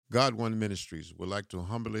God One Ministries would like to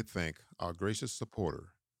humbly thank our gracious supporter,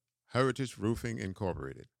 Heritage Roofing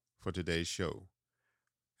Incorporated, for today's show,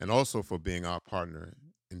 and also for being our partner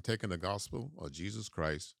in taking the gospel of Jesus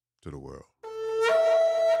Christ to the world.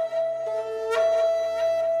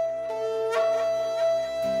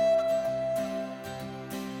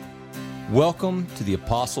 Welcome to the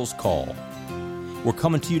Apostles' Call. We're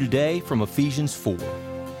coming to you today from Ephesians 4.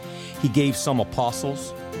 He gave some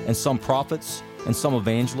apostles, and some prophets, and some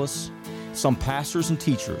evangelists, some pastors and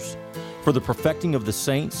teachers, for the perfecting of the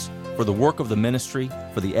saints, for the work of the ministry,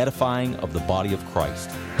 for the edifying of the body of Christ,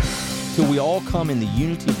 till we all come in the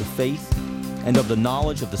unity of the faith and of the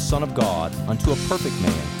knowledge of the Son of God, unto a perfect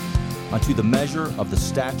man, unto the measure of the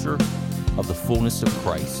stature of the fullness of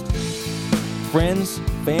Christ. Friends,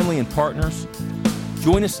 family, and partners,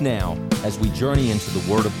 join us now as we journey into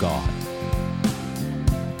the Word of God.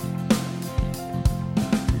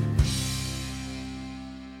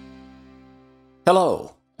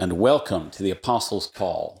 Hello, and welcome to the Apostles'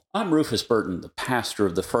 Call. I'm Rufus Burton, the pastor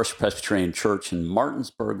of the First Presbyterian Church in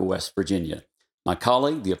Martinsburg, West Virginia. My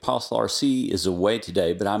colleague, the Apostle R.C., is away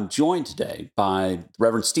today, but I'm joined today by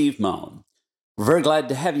Reverend Steve Moan. We're very glad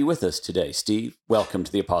to have you with us today, Steve. Welcome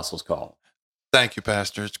to the Apostles' Call. Thank you,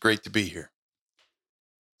 Pastor. It's great to be here.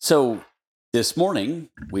 So, this morning,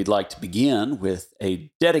 we'd like to begin with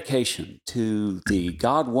a dedication to the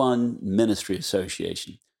God One Ministry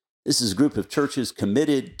Association. This is a group of churches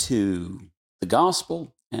committed to the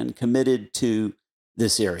gospel and committed to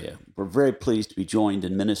this area. We're very pleased to be joined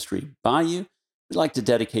in ministry by you. We'd like to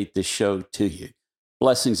dedicate this show to you.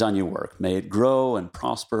 Blessings on your work. May it grow and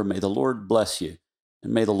prosper. May the Lord bless you.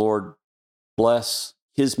 And may the Lord bless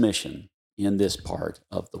His mission in this part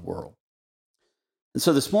of the world. And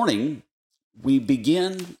so this morning, we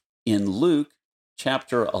begin in Luke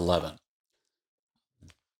chapter 11.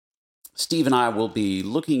 Steve and I will be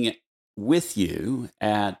looking with you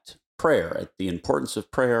at prayer, at the importance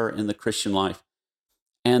of prayer in the Christian life,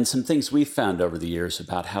 and some things we've found over the years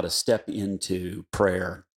about how to step into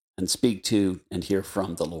prayer and speak to and hear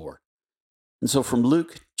from the Lord. And so from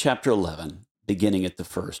Luke chapter 11, beginning at the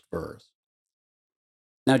first verse.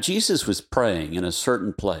 Now Jesus was praying in a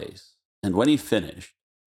certain place, and when he finished,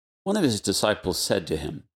 one of his disciples said to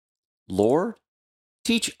him, "Lord,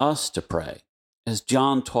 teach us to pray, as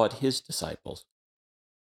John taught his disciples."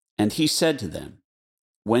 And he said to them,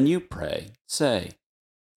 "When you pray, say,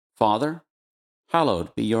 'Father,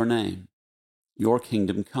 hallowed be your name. Your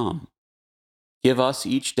kingdom come. Give us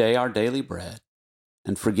each day our daily bread,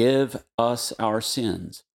 and forgive us our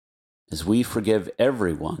sins, as we forgive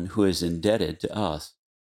everyone who is indebted to us.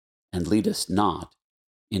 And lead us not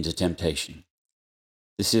into temptation.'"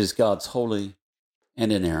 This is God's holy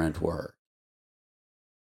and inerrant word.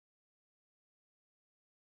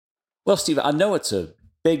 Well, Steve, I know it's a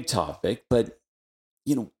big topic, but,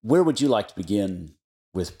 where would you like to begin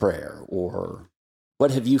with prayer? Or what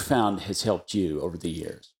have you found has helped you over the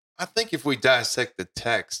years? I think if we dissect the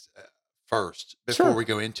text first, before Sure. we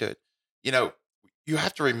go into it, you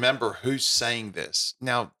have to remember who's saying this.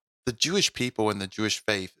 Now, the Jewish people and the Jewish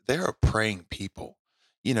faith, they're a praying people.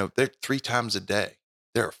 They're 3 times a day.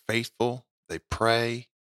 They're faithful. They pray.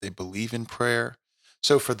 They believe in prayer.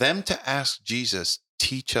 So for them to ask Jesus,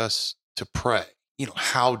 teach us to pray,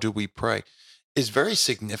 how do we pray, is very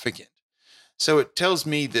significant. So it tells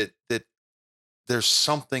me that there's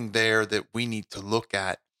something there that we need to look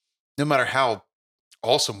at, no matter how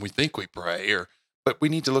awesome we think we pray, but we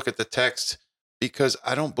need to look at the text, because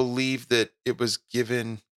I don't believe that it was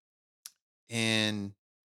given in,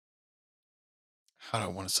 how do I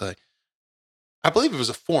want to say? I believe it was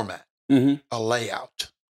a format, a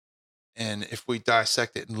layout. And if we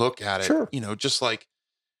dissect it and look at it, Sure. Just like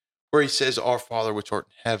where he says, "Our Father which art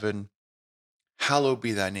in heaven, hallowed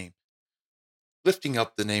be thy name," lifting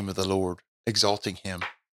up the name of the Lord, exalting him.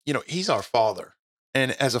 He's our Father.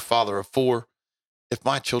 And as a father of 4, if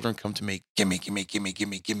my children come to me, gimme,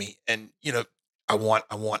 and, I want,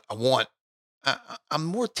 I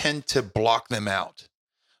more tend to block them out.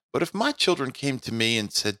 But if my children came to me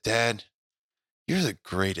and said, "Dad, you're the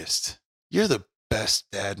greatest. You're the best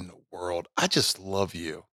dad in the world. I just love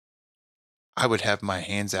you," I would have my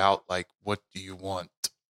hands out like, "What do you want?"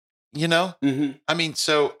 I mean,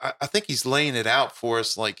 so I think he's laying it out for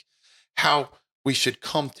us, like how we should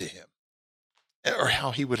come to him, or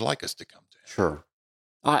how he would like us to come to him. Sure.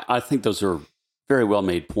 I think those are very well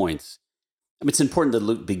made points. It's important that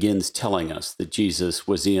Luke begins telling us that Jesus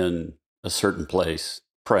was in a certain place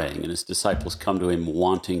praying, and his disciples come to him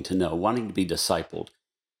wanting to know, wanting to be discipled.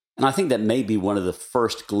 And I think that may be one of the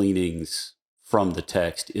first gleanings from the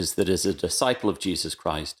text, is that as a disciple of Jesus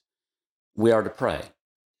Christ, we are to pray.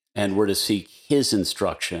 and we're to seek his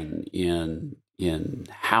instruction in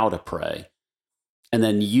how to pray, and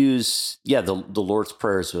then use the Lord's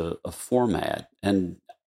Prayer as a format. And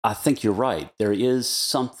I think you're right. There is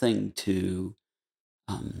something to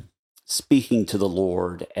speaking to the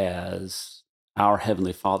Lord as our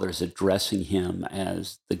Heavenly Father, is addressing him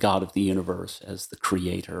as the God of the universe, as the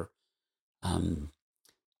Creator,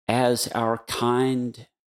 as our kind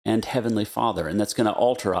and Heavenly Father. And that's going to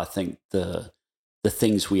alter, I think, the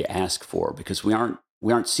things we ask for, because we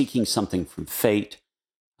aren't seeking something from fate.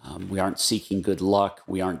 We aren't seeking good luck.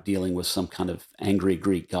 We aren't dealing with some kind of angry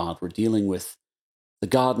Greek God. We're dealing with the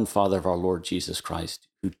God and Father of our Lord Jesus Christ,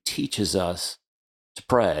 who teaches us to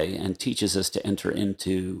pray and teaches us to enter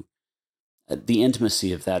into the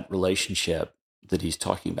intimacy of that relationship that he's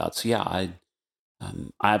talking about. So yeah, I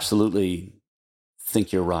absolutely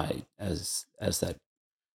think you're right as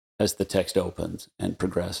the text opens and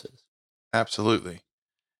progresses. Absolutely.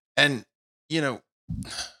 And,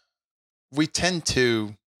 we tend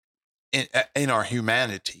to, in our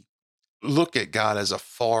humanity, look at God as a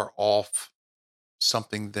far off,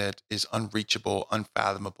 something that is unreachable,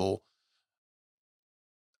 unfathomable,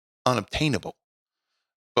 unobtainable.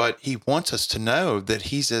 But he wants us to know that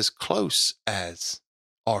he's as close as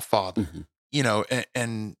our Father,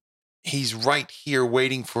 and he's right here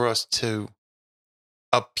waiting for us to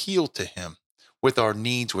appeal to him with our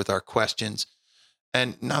needs, with our questions,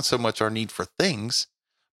 and not so much our need for things,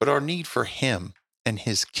 but our need for him and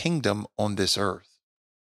his kingdom on this earth.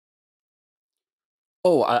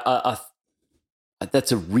 Oh, I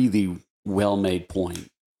that's a really well-made point.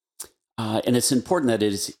 And it's important that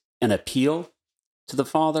it is an appeal to the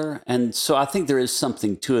Father. And so I think there is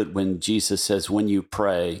something to it when Jesus says, when you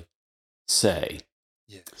pray, say.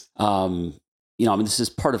 Yes. This is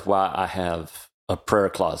part of why I have a prayer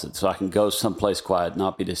closet, so I can go someplace quiet,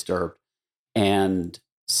 not be disturbed, and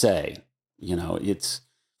say.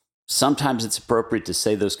 Sometimes it's appropriate to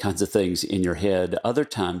say those kinds of things in your head. Other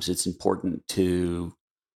times it's important to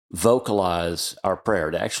vocalize our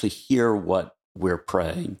prayer, to actually hear what we're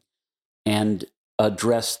praying and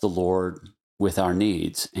address the Lord with our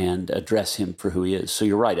needs and address him for who he is. So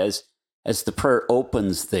you're right. As the prayer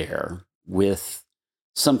opens there with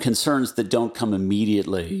some concerns that don't come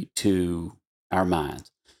immediately to our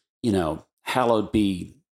minds, hallowed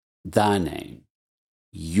be thy name,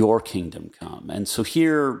 your kingdom come. And so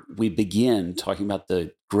here we begin talking about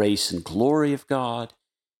the grace and glory of God.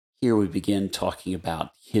 Here we begin talking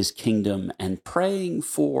about his kingdom and praying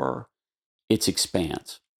for its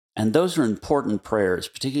expanse. And those are important prayers,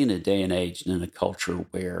 particularly in a day and age and in a culture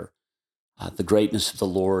where the greatness of the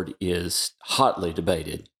Lord is hotly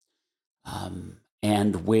debated,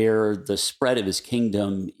 and where the spread of his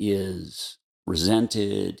kingdom is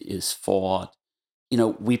resented, is fought.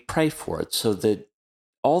 We pray for it so that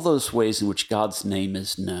all those ways in which God's name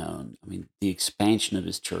is known, the expansion of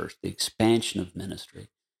his church, the expansion of ministry,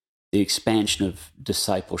 the expansion of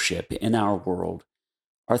discipleship in our world,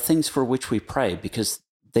 are things for which we pray, because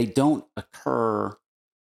they don't occur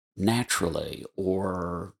naturally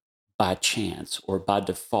or by chance or by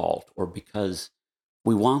default or because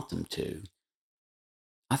we want them to.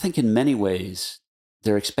 I think in many ways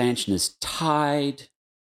their expansion is tied,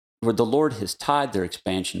 or the Lord has tied their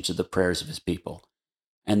expansion to the prayers of his people.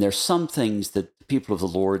 And there's some things that the people of the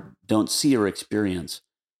Lord don't see or experience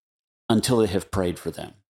until they have prayed for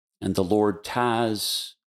them. And the Lord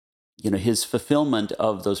ties, his fulfillment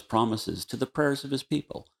of those promises to the prayers of his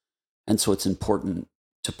people. And so it's important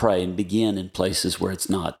to pray and begin in places where it's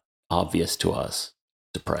not obvious to us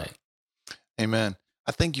to pray. Amen.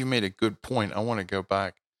 I think you made a good point. I want to go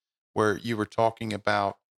back where you were talking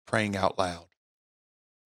about praying out loud.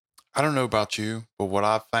 I don't know about you, but what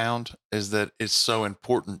I've found is that it's so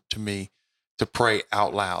important to me to pray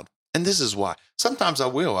out loud. And this is why. Sometimes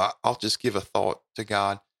I'll just give a thought to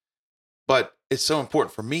God, but it's so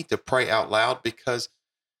important for me to pray out loud, because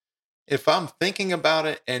if I'm thinking about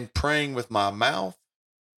it and praying with my mouth,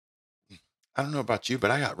 I don't know about you, but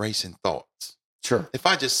I got racing thoughts. Sure. If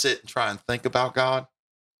I just sit and try and think about God,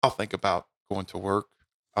 I'll think about going to work.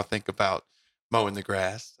 I'll think about mowing the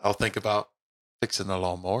grass. I'll think about fixing the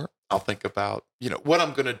lawnmower. I'll think about, what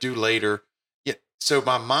I'm going to do later. Yeah. So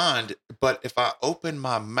my mind, but if I open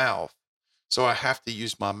my mouth, so I have to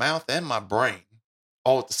use my mouth and my brain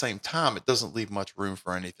all at the same time, it doesn't leave much room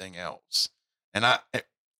for anything else. And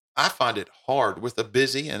I find it hard with a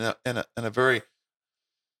busy and a very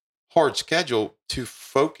hard schedule to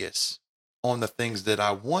focus on the things that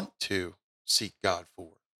I want to seek God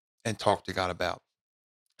for and talk to God about.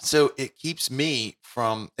 So it keeps my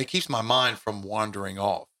mind from wandering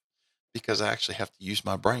off, because I actually have to use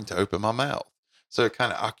my brain to open my mouth. So it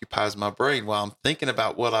kind of occupies my brain while I'm thinking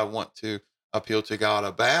about what I want to appeal to God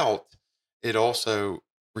about. It also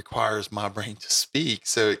requires my brain to speak.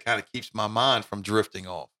 So it kind of keeps my mind from drifting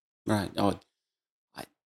off. Right. Oh,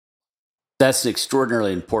 that's an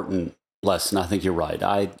extraordinarily important lesson. I think you're right.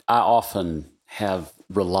 I often have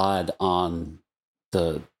relied on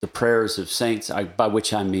the prayers of saints, by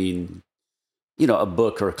which I mean, a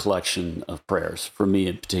book or a collection of prayers. For me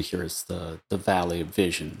in particular, it's the Valley of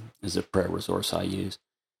Vision is a prayer resource I use,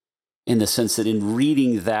 in the sense that in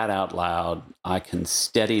reading that out loud, I can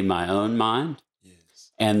steady my own mind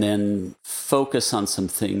and then focus on some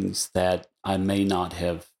things that I may not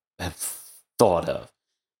have thought of.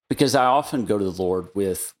 Because I often go to the Lord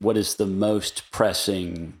with what is the most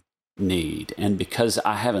pressing need. And because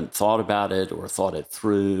I haven't thought about it or thought it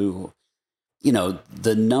through,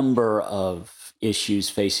 the number of issues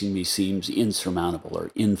facing me seems insurmountable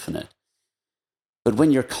or infinite. But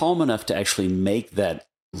when you're calm enough to actually make that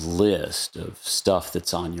list of stuff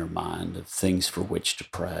that's on your mind, of things for which to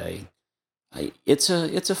pray, it's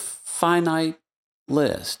a finite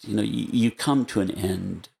list. You come to an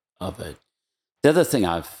end of it. The other thing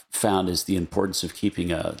I've found is the importance of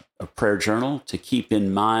keeping a prayer journal, to keep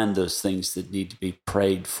in mind those things that need to be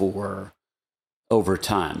prayed for over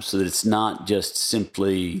time, so that it's not just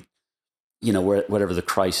simply, whatever the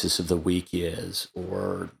crisis of the week is,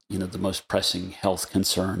 or, the most pressing health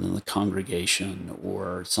concern in the congregation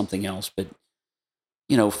or something else, but,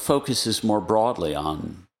 focuses more broadly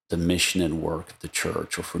on the mission and work of the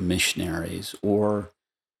church, or for missionaries, or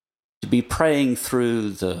to be praying through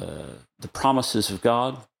the promises of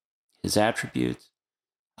God, his attributes,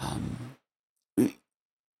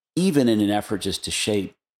 even in an effort just to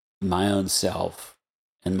shape my own self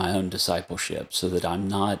and my own discipleship, so that I'm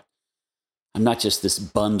not just this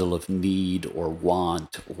bundle of need or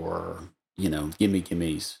want or,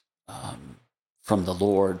 gimmes from the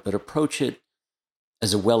Lord, but approach it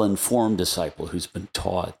as a well-informed disciple who's been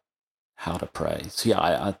taught how to pray. So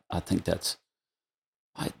yeah, I think that's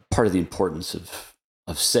part of the importance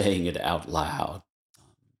of saying it out loud.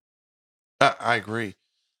 I agree.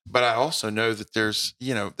 But I also know that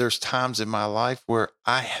there's times in my life where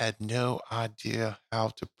I had no idea how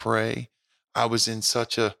to pray. I was in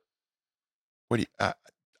such a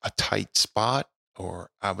tight spot, or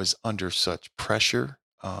I was under such pressure,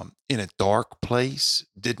 in a dark place,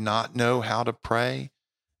 did not know how to pray.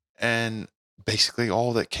 And basically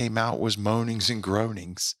all that came out was moanings and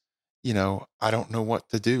groanings. I don't know what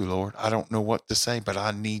to do, Lord. I don't know what to say, but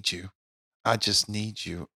I need you. I just need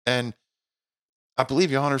you. And I believe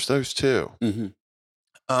he honors those too. Mm-hmm.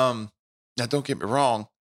 Now, don't get me wrong.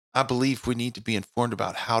 I believe we need to be informed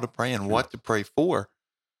about how to pray and what to pray for.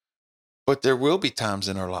 But there will be times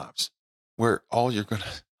in our lives where all you're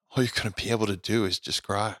gonna be able to do is just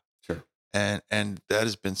cry. Sure. And that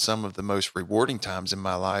has been some of the most rewarding times in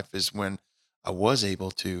my life, is when I was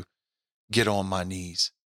able to get on my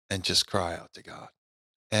knees and just cry out to God.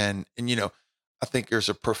 And I think there's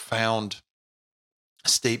a profound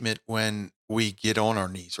statement when we get on our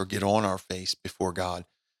knees or get on our face before God.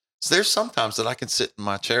 So there's sometimes that I can sit in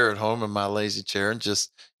my chair at home, in my lazy chair, and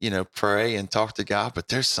just, pray and talk to God. But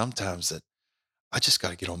there's sometimes that I just got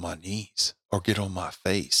to get on my knees or get on my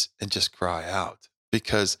face and just cry out,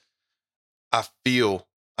 because I feel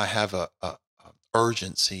I have a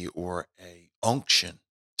urgency or a unction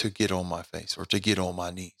to get on my face or to get on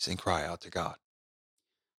my knees and cry out to God.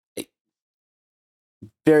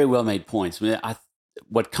 Very well made points. I mean,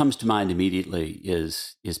 what comes to mind immediately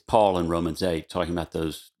is Paul in Romans 8 talking about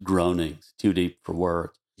those groanings, too deep for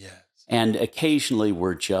words. Yes. And occasionally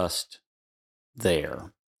we're just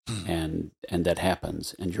there, and that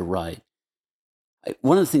happens. And you're right.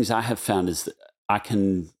 One of the things I have found is that I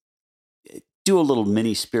can do a little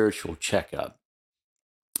mini spiritual checkup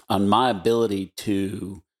on my ability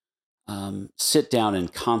to sit down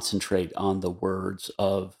and concentrate on the words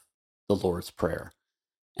of the Lord's Prayer.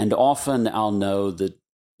 And often I'll know that,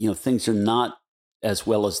 things are not as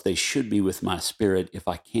well as they should be with my spirit if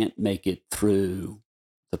I can't make it through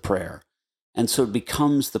the prayer. And so it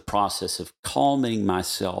becomes the process of calming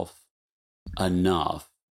myself enough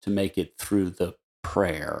to make it through the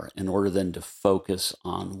prayer, in order then to focus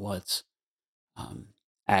on what's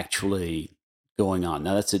actually going on.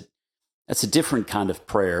 Now that's a different kind of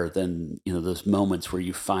prayer than, those moments where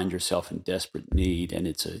you find yourself in desperate need and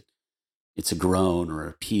it's a groan or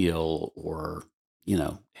appeal or,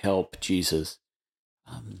 help, Jesus.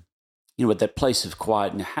 At that place of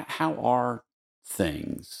quiet, and how are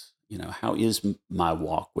things? How is my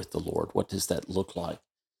walk with the Lord? What does that look like?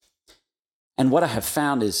 And what I have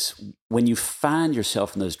found is when you find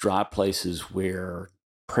yourself in those dry places where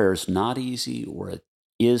prayer's not easy or it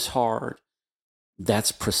is hard,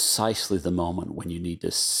 that's precisely the moment when you need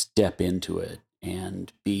to step into it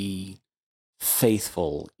and be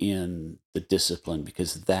faithful in the discipline,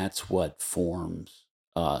 because that's what forms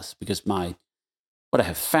us. Because what I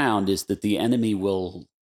have found is that the enemy will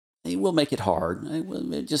make it hard.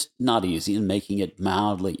 It's just not easy, and making it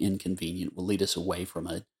mildly inconvenient will lead us away from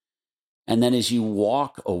it. And then as you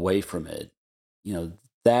walk away from it,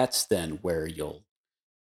 that's then where you'll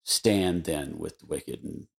stand then with the wicked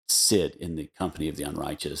and sit in the company of the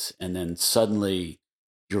unrighteous. And then suddenly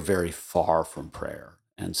you're very far from prayer.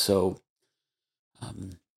 And so,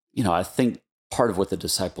 I think part of what the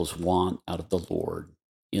disciples want out of the Lord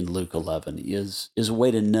in Luke 11 is a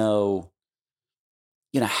way to know,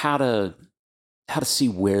 how to see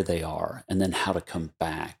where they are, and then how to come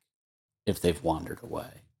back if they've wandered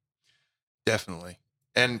away. Definitely.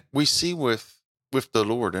 And we see with the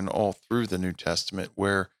Lord and all through the New Testament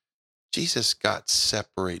where Jesus got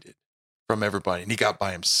separated from everybody and he got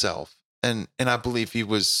by himself. And I believe he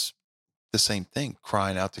was the same thing,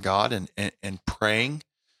 crying out to God and praying.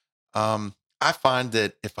 I find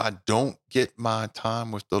that if I don't get my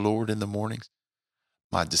time with the Lord in the mornings,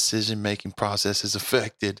 my decision-making process is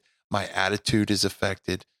affected. My attitude is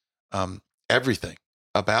affected. Everything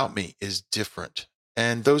about me is different.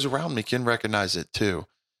 And those around me can recognize it too.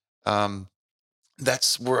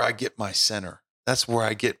 That's where I get my center. That's where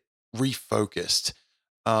I get refocused.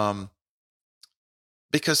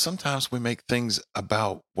 Because sometimes we make things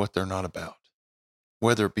about what they're not about,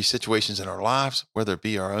 whether it be situations in our lives, whether it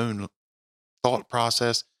be our own thought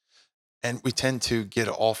process. And we tend to get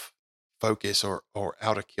off focus or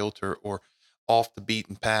out of kilter or off the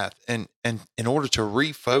beaten path. And in order to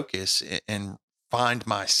refocus and find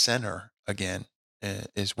my center again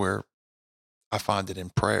is where I find it in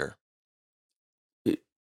prayer.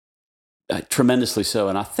 Tremendously so.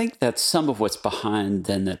 And I think that's some of what's behind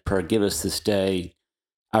then that prayer, give us this day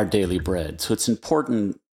our daily bread. So it's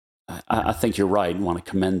important. I think you're right, and want to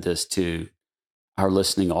commend this to our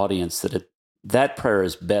listening audience, that prayer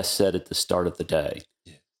is best said at the start of the day.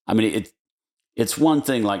 Yeah. I mean, it's one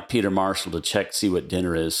thing like Peter Marshall to see what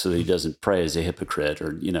dinner is so that he doesn't pray as a hypocrite,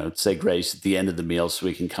 or, say grace at the end of the meal so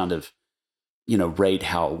we can kind of, rate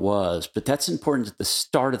how it was. But that's important at the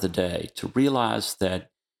start of the day, to realize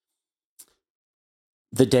that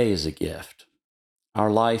the day is a gift. Our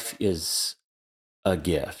life is a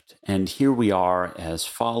gift. And here we are as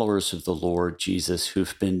followers of the Lord Jesus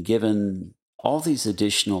who've been given all these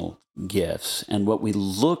additional gifts. And what we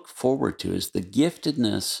look forward to is the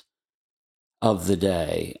giftedness of the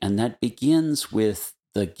day. And that begins with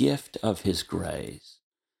the gift of his grace.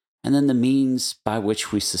 And then the means by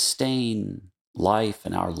which we sustain life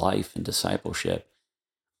and our life and discipleship.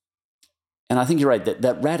 And I think you're right,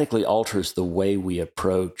 that radically alters the way we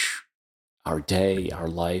approach our day, our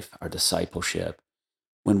life, our discipleship,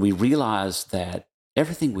 when we realize that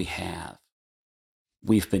everything we have,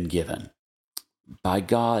 we've been given by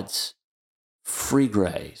God's free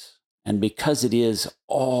grace. And because it is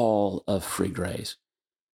all of free grace,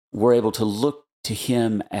 we're able to look to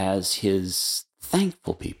him as his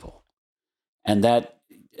thankful people. And that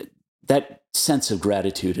sense of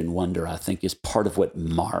gratitude and wonder, I think, is part of what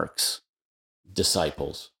marks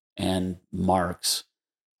disciples and marks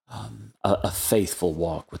a faithful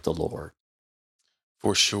walk with the Lord.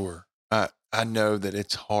 For sure. I know that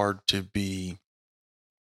it's hard to be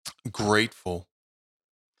grateful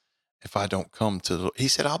if I don't come to he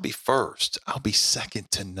said, I'll be first. I'll be second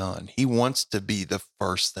to none. He wants to be the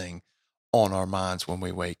first thing on our minds when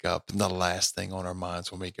we wake up and the last thing on our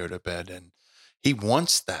minds when we go to bed. And he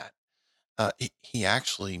wants that. He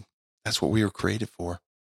actually, that's what we were created for.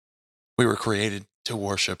 We were created to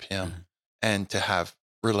worship him and to have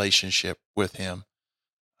relationship with him.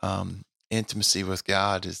 Intimacy with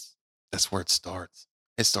God that's where it starts.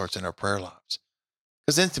 It starts in our prayer lives.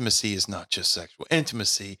 Because intimacy is not just sexual.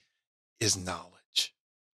 Intimacy is knowledge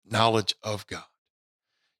of God.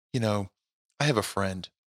 I have a friend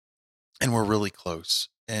and we're really close,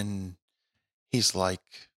 and he's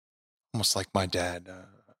almost like my dad.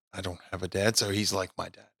 I don't have a dad, so he's like my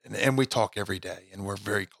dad. And we talk every day and we're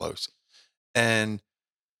very close. And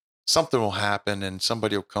something will happen and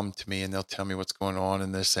somebody will come to me and they'll tell me what's going on.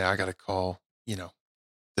 And they'll say, I got to call,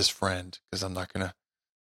 this friend, because I'm not going to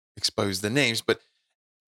expose the names,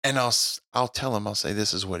 and I'll tell him, I'll say,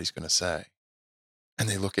 this is what he's going to say. And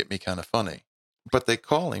they look at me kind of funny, but they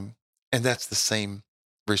call him and that's the same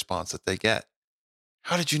response that they get.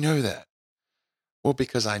 How did you know that? Well,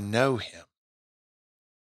 because I know him.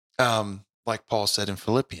 Like Paul said in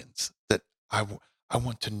Philippians, that I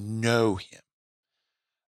want to know him.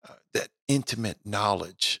 that intimate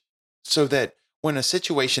knowledge, so that when a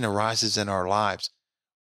situation arises in our lives,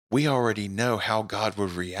 we already know how God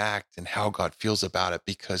would react and how God feels about it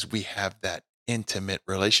because we have that intimate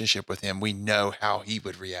relationship with him. We know how he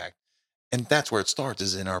would react. And that's where it starts,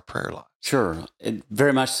 is in our prayer life. Sure,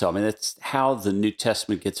 very much so. I mean, that's how the New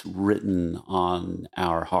Testament gets written on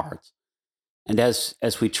our hearts. And as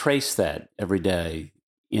we trace that every day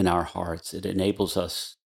in our hearts, it enables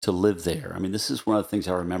us to live there. I mean, this is one of the things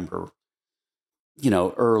I remember,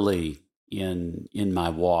 early in my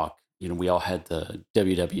walk. We all had the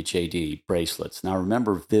WWJD bracelets. And I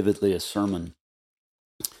remember vividly a sermon.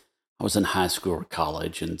 I was in high school or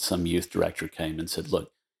college, and some youth director came and said,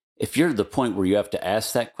 look, if you're to the point where you have to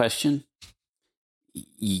ask that question,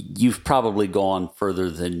 you've probably gone further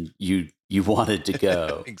than you wanted to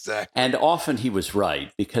go. Exactly. And often he was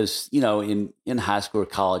right, because, in high school or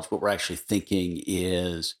college, what we're actually thinking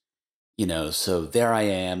is, so there I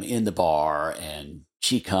am in the bar and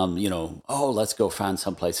she come, oh, let's go find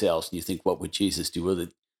someplace else. And you think, what would Jesus do? Well,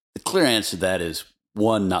 the clear answer to that is,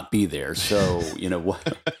 one, not be there. So,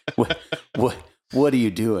 what are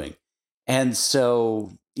you doing? And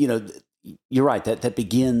so, you're right, that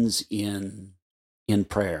begins in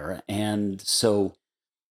prayer. And so,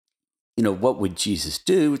 what would Jesus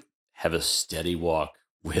do? Have a steady walk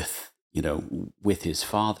with his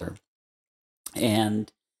Father.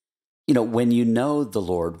 And, when you know the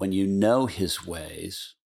Lord, when you know his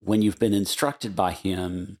ways, when you've been instructed by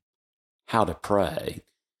him how to pray.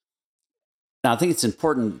 Now, I think it's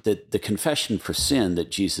important that the confession for sin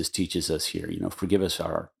that Jesus teaches us here, forgive us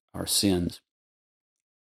our sins,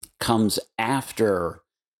 comes after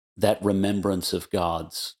that remembrance of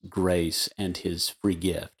God's grace and his free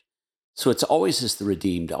gift. So it's always as the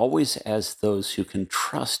redeemed, always as those who can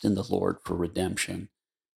trust in the Lord for redemption,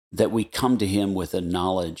 that we come to him with a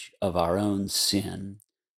knowledge of our own sin,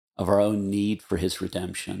 of our own need for his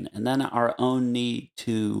redemption, and then our own need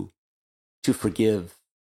to forgive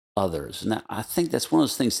others. And I think that's one of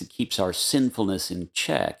those things that keeps our sinfulness in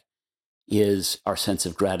check, is our sense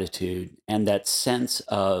of gratitude and that sense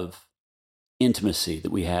of intimacy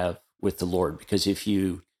that we have with the Lord. Because if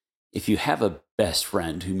you have a best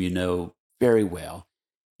friend whom you know very well,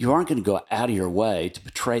 you aren't going to go out of your way to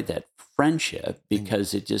betray that friendship,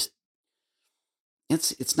 because it's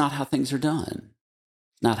not how things are done,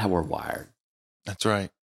 not how we're wired. That's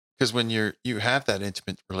right. Because when you have that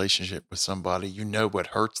intimate relationship with somebody, you know what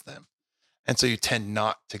hurts them. And so you tend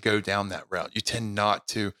not to go down that route. You tend not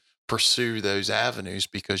to pursue those avenues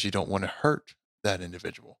because you don't want to hurt that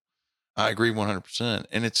individual. I agree 100%.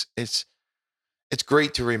 And it's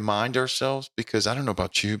great to remind ourselves, because I don't know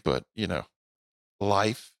about you, but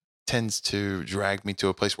life tends to drag me to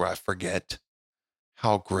a place where I forget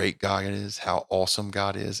how great God is, how awesome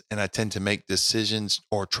God is. And I tend to make decisions,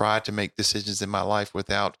 or try to make decisions in my life,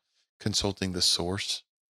 without consulting the source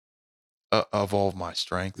of all of my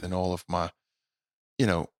strength and all of my,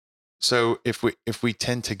 so if we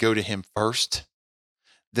tend to go to him first,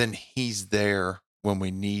 then he's there when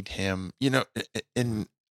we need him, and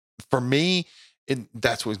for me,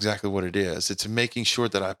 that's exactly what it is. It's making sure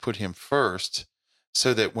that I put him first,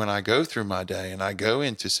 so that when I go through my day and I go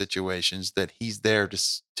into situations, that he's there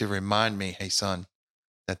to remind me, hey son,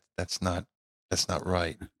 that's not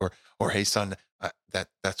right. Or hey son,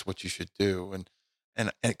 that's what you should do.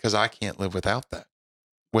 And because I can't live without that.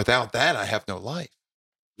 Without that, I have no life.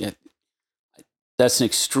 Yeah, that's an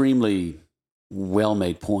extremely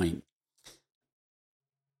well-made point.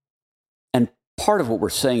 And part of what we're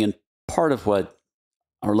saying, and part of what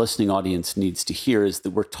our listening audience needs to hear, is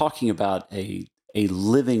that we're talking about a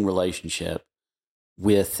living relationship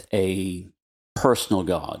with a personal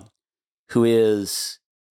God who is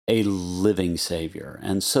a living Savior.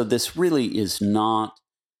 And so this really is not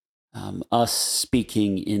us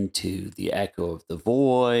speaking into the echo of the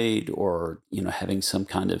void, or, having some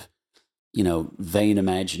kind of, vain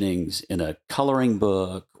imaginings in a coloring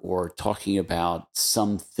book, or talking about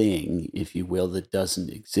something, if you will, that doesn't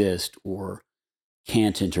exist or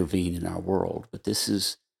can't intervene in our world. But this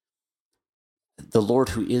is the Lord,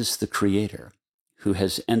 who is the creator, who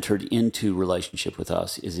has entered into relationship with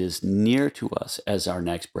us, is as near to us as our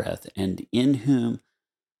next breath, and in whom,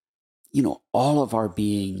 all of our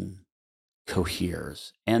being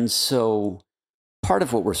coheres. And so part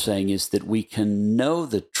of what we're saying is that we can know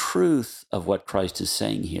the truth of what Christ is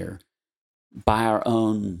saying here by our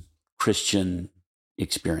own Christian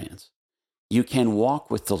experience. You can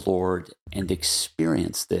walk with the Lord and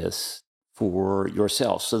experience this for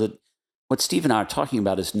yourself, so that what Steve and I are talking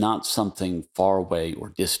about is not something far away or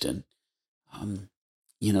distant.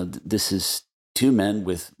 This is two men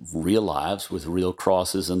with real lives, with real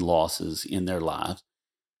crosses and losses in their lives,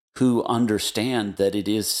 who understand that it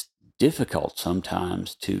is difficult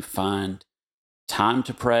sometimes to find time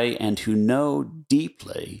to pray, and who know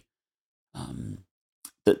deeply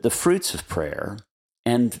the fruits of prayer,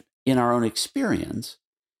 and in our own experience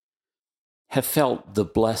have felt the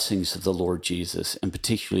blessings of the Lord Jesus, and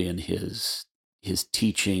particularly in his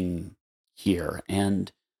teaching here.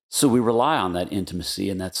 And so we rely on that intimacy,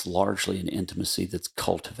 and that's largely an intimacy that's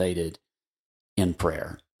cultivated in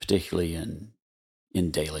prayer, particularly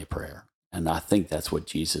in daily prayer. And I think that's what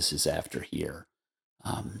Jesus is after here.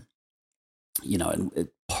 And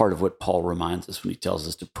part of what Paul reminds us when he tells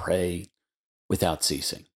us to pray without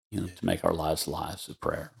ceasing, to make our lives of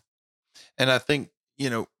prayer. And I think,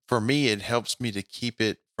 for me, it helps me to keep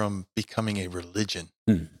it from becoming a religion,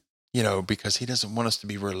 because he doesn't want us to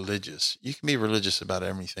be religious. You can be religious about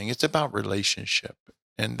everything. It's about relationship.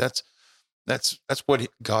 And that's what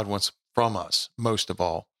God wants from us most of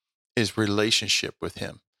all, is relationship with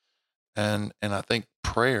him. And I think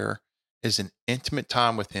prayer is an intimate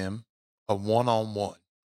time with him, a one-on-one,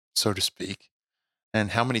 so to speak.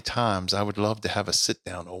 And how many times I would love to have a sit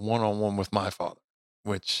down, a one-on-one with my Father,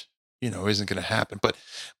 which, isn't going to happen. But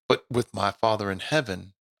with my Father in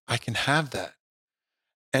heaven, I can have that.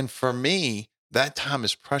 And for me, that time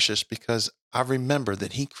is precious because I remember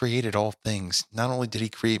that he created all things. Not only did he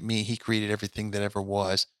create me, he created everything that ever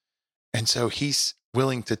was. And so he's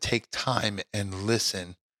willing to take time and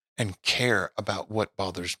listen and care about what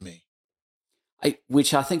bothers me.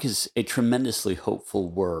 Which I think is a tremendously hopeful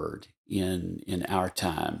word in our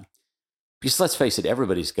time. Because let's face it,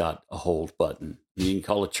 everybody's got a hold button. You can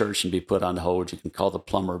call a church and be put on hold. You can call the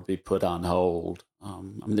plumber and be put on hold.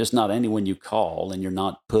 There's not anyone you call and you're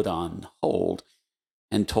not put on hold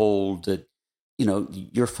and told that,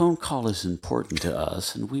 your phone call is important to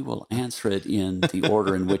us and we will answer it in the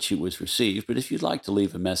order in which it was received. But if you'd like to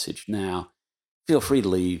leave a message now, feel free to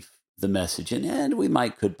leave the message, and we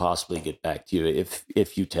could possibly get back to you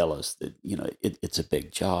if you tell us that it's a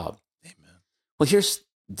big job. Amen. Well, here's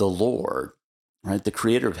the Lord, right, the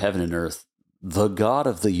creator of heaven and earth, the God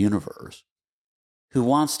of the universe, who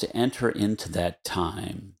wants to enter into that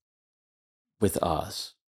time with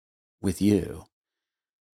us, with you.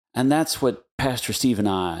 And that's what Pastor Steve and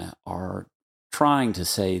I are trying to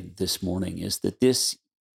say this morning, is that this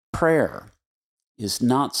prayer is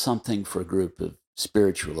not something for a group of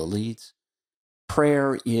spiritual elites.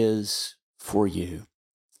 Prayer is for you.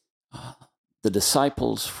 The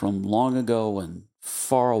disciples from long ago and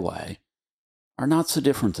far away are not so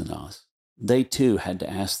different than us. They too had to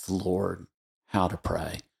ask the Lord how to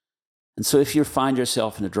pray. And so if you find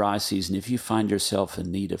yourself in a dry season, if you find yourself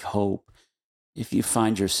in need of hope, if you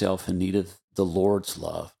find yourself in need of the Lord's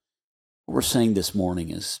love, what we're saying this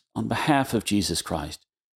morning is, on behalf of Jesus Christ,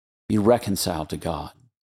 be reconciled to God.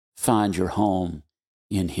 Find your home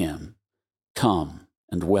in him. Come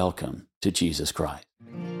and welcome to Jesus Christ.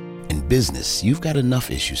 In business, you've got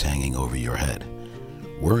enough issues hanging over your head.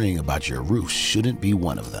 Worrying about your roof shouldn't be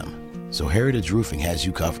one of them. So Heritage Roofing has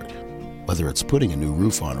you covered. Whether it's putting a new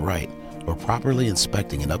roof on right or properly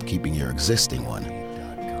inspecting and upkeeping your existing one,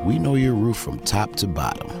 we know your roof from top to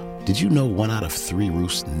bottom. Did you know 1 out of 3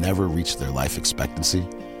 roofs never reach their life expectancy?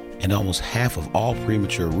 And almost half of all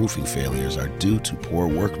premature roofing failures are due to poor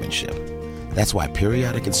workmanship. That's why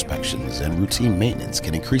periodic inspections and routine maintenance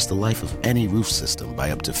can increase the life of any roof system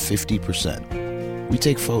by up to 50%. We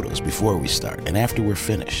take photos before we start and after we're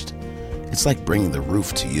finished. It's like bringing the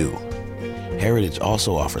roof to you. Heritage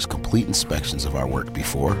also offers complete inspections of our work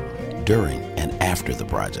before, during, and after the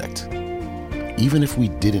project. Even if we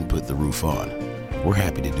didn't put the roof on, we're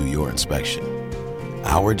happy to do your inspection.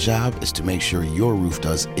 Our job is to make sure your roof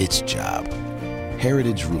does its job.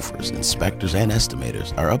 Heritage roofers, inspectors, and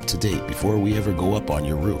estimators are up to date before we ever go up on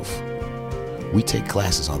your roof. We take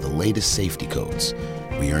classes on the latest safety codes.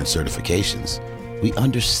 We earn certifications. We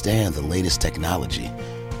understand the latest technology.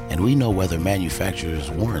 And we know whether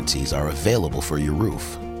manufacturers' warranties are available for your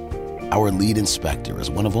roof. Our lead inspector is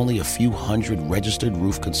one of only a few hundred registered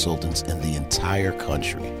roof consultants in the entire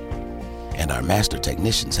country. And our master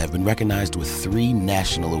technicians have been recognized with 3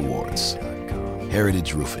 national awards.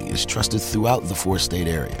 Heritage Roofing is trusted throughout the 4-state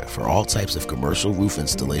area for all types of commercial roof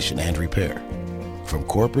installation and repair. From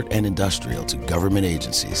corporate and industrial to government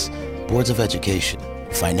agencies, boards of education,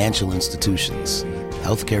 financial institutions,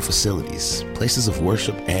 healthcare facilities, places of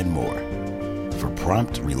worship, and more. For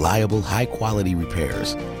prompt, reliable, high-quality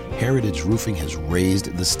repairs, Heritage Roofing has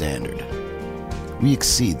raised the standard. We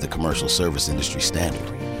exceed the commercial service industry standard,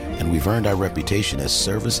 and we've earned our reputation as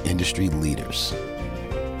service industry leaders.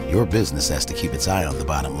 Your business has to keep its eye on the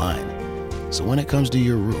bottom line. So when it comes to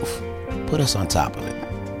your roof, put us on top of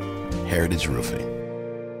it. Heritage Roofing.